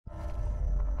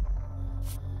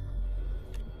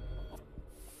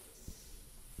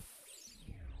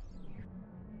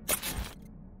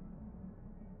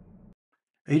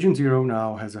Agent Zero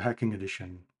now has a hacking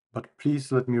edition, but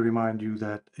please let me remind you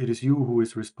that it is you who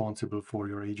is responsible for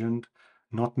your agent,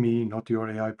 not me, not your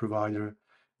AI provider.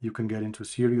 You can get into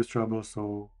serious trouble,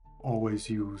 so always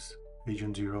use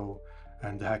Agent Zero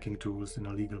and the hacking tools in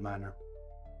a legal manner.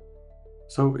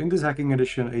 So in this hacking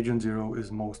edition, Agent Zero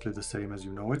is mostly the same as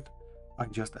you know it. I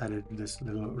just added this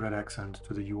little red accent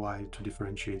to the UI to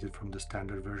differentiate it from the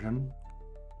standard version.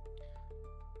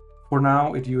 For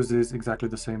now, it uses exactly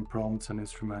the same prompts and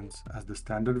instruments as the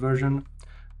standard version.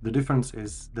 The difference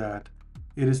is that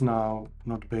it is now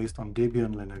not based on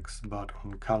Debian Linux, but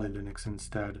on Kali Linux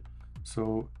instead.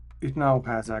 So it now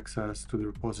has access to the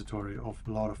repository of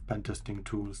a lot of pentesting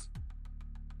tools.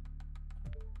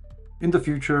 In the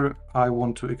future, I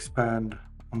want to expand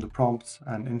on the prompts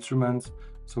and instruments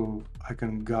so I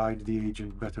can guide the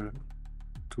agent better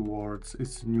towards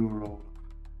its new role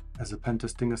as a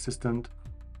pentesting assistant.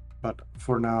 But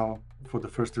for now, for the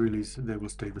first release, they will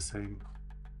stay the same.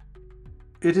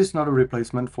 It is not a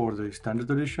replacement for the standard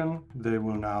edition. They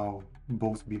will now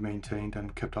both be maintained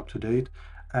and kept up to date,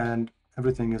 and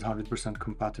everything is 100%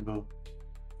 compatible,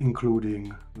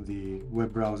 including the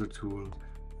web browser tool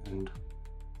and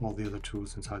all the other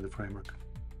tools inside the framework.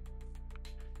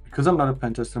 Because I'm not a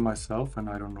pen tester myself and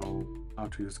I don't know how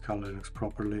to use Kali Linux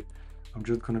properly, I'm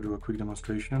just going to do a quick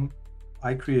demonstration.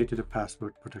 I created a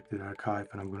password protected archive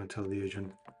and I'm going to tell the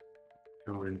agent,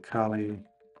 you're in Kali,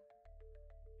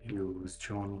 use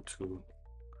John to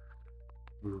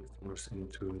brute force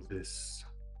into this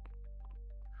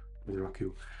with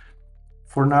Raku.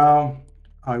 For now,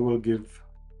 I will give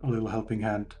a little helping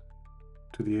hand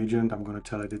to the agent. I'm going to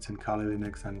tell it it's in Kali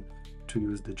Linux and to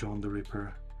use the John the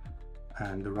Ripper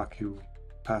and the Raku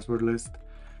password list,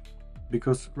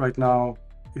 because right now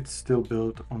it's still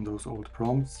built on those old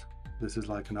prompts. This is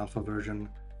like an alpha version,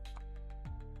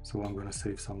 so I'm going to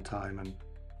save some time and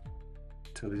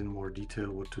tell it in more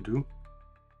detail what to do.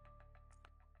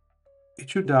 It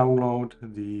should download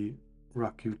the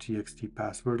Raku.txt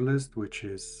password list, which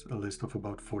is a list of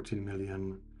about 14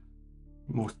 million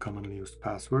most commonly used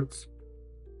passwords.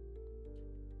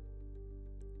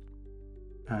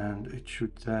 And it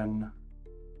should then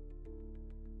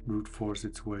brute force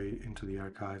its way into the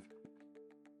archive.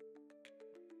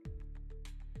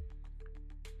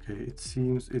 Okay, it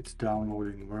seems it's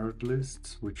downloading word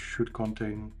lists, which should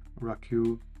contain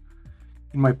Raku.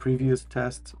 In my previous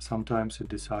tests, sometimes it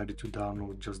decided to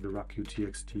download just the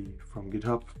Raku.txt from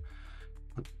GitHub,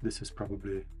 but this is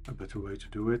probably a better way to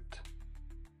do it.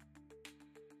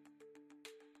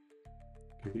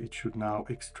 Okay, it should now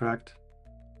extract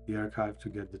the archive to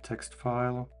get the text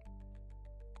file.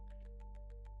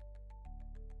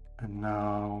 And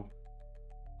now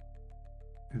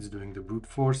it's doing the brute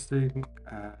force thing,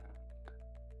 and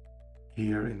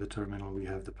here in the terminal we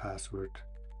have the password,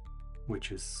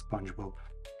 which is SpongeBob.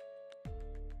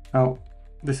 Now,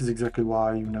 this is exactly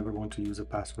why you never want to use a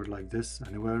password like this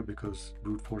anywhere, because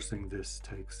brute forcing this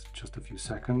takes just a few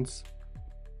seconds.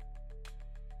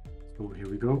 So here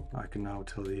we go. I can now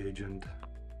tell the agent,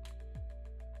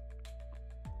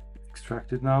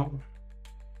 extract it now,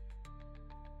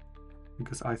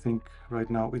 because I think right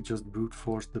now it just brute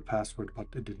forced the password, but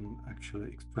it didn't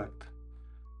actually extract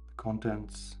the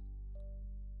contents.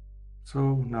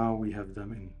 So now we have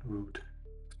them in root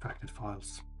extracted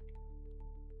files.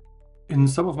 In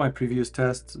some of my previous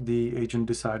tests, the agent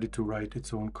decided to write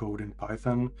its own code in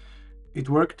Python. It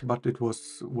worked, but it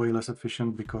was way less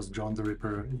efficient because John the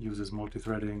Ripper uses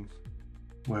multi-threading,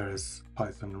 whereas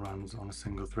Python runs on a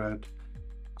single thread.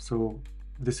 So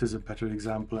this is a better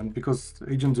example, and because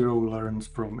Agent Zero learns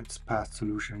from its past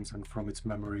solutions and from its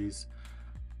memories,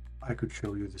 I could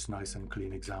show you this nice and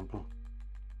clean example.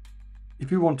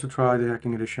 If you want to try the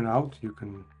hacking edition out, you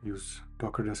can use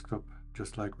Docker Desktop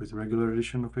just like with regular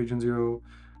edition of Agent Zero.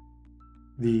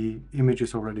 The image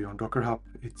is already on Docker Hub.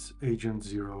 It's Agent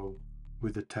Zero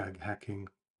with the tag hacking.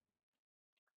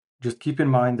 Just keep in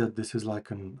mind that this is like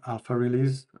an alpha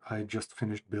release. I just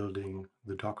finished building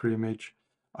the Docker image.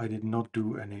 I did not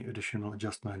do any additional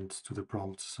adjustments to the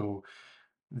prompts, so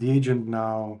the agent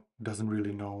now doesn't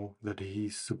really know that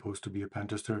he's supposed to be a pen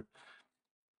tester.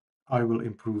 I will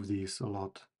improve these a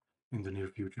lot in the near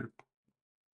future.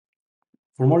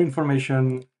 For more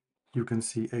information, you can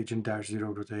see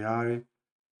agent-zero.ai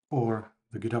or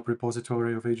the GitHub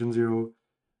repository of Agent Zero.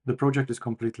 The project is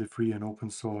completely free and open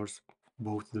source,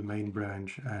 both the main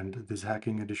branch and this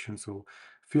hacking edition, so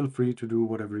feel free to do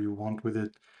whatever you want with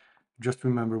it. Just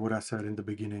remember what I said in the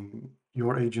beginning,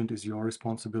 your agent is your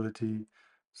responsibility,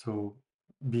 so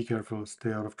be careful,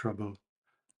 stay out of trouble.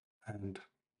 And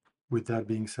with that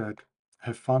being said,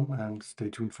 have fun and stay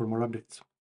tuned for more updates.